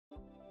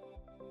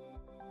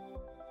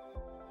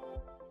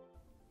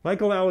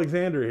Michael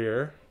Alexander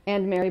here.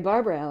 And Mary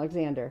Barbara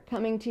Alexander,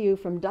 coming to you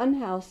from Dunn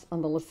House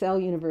on the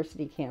Lasell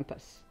University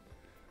campus.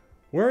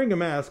 Wearing a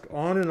mask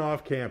on and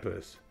off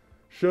campus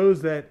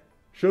shows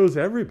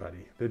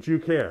everybody that you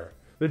care,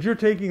 that you're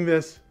taking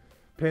this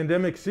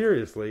pandemic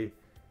seriously,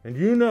 and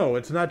you know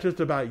it's not just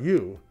about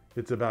you,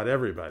 it's about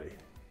everybody.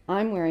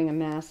 I'm wearing a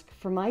mask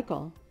for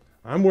Michael.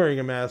 I'm wearing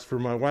a mask for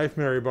my wife,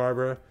 Mary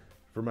Barbara,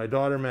 for my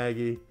daughter,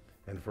 Maggie,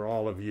 and for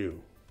all of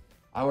you.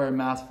 I wear a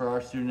mask for our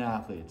student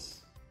athletes,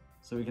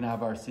 so we can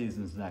have our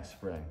seasons next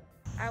spring.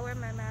 I wear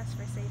my mask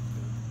for safety.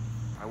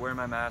 I wear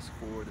my mask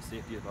for the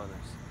safety of others.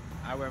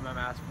 I wear my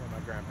mask for my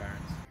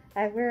grandparents.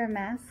 I wear a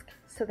mask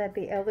so that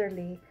the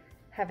elderly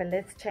have a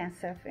less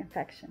chance of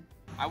infection.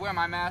 I wear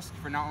my mask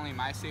for not only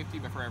my safety,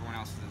 but for everyone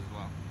else's as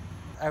well.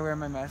 I wear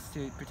my mask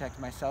to protect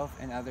myself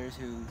and others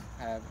who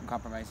have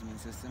compromised immune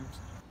systems.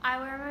 I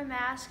wear my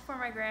mask for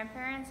my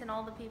grandparents and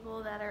all the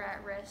people that are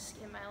at risk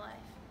in my life.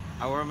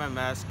 I wear my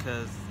mask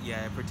because,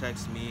 it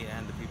protects me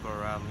and the people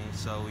around me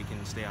so we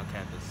can stay on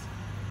campus.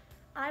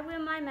 I wear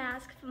my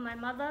mask for my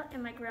mother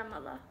and my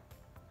grandmother.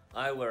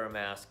 I wear a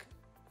mask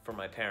for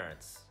my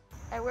parents.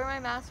 I wear my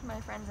mask for my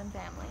friends and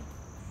family.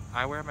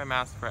 I wear my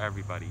mask for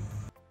everybody.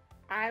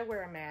 I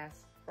wear a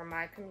mask for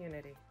my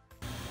community.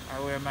 I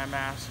wear my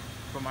mask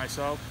for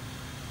myself,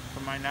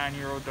 for my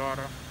 9-year-old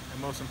daughter,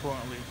 and most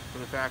importantly, for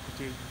the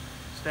faculty,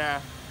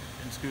 staff,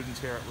 and students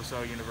here at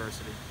Lasell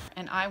University.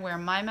 And I wear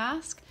my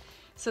mask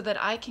so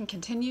that I can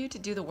continue to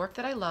do the work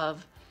that I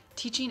love,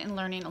 teaching and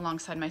learning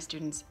alongside my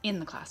students in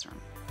the classroom.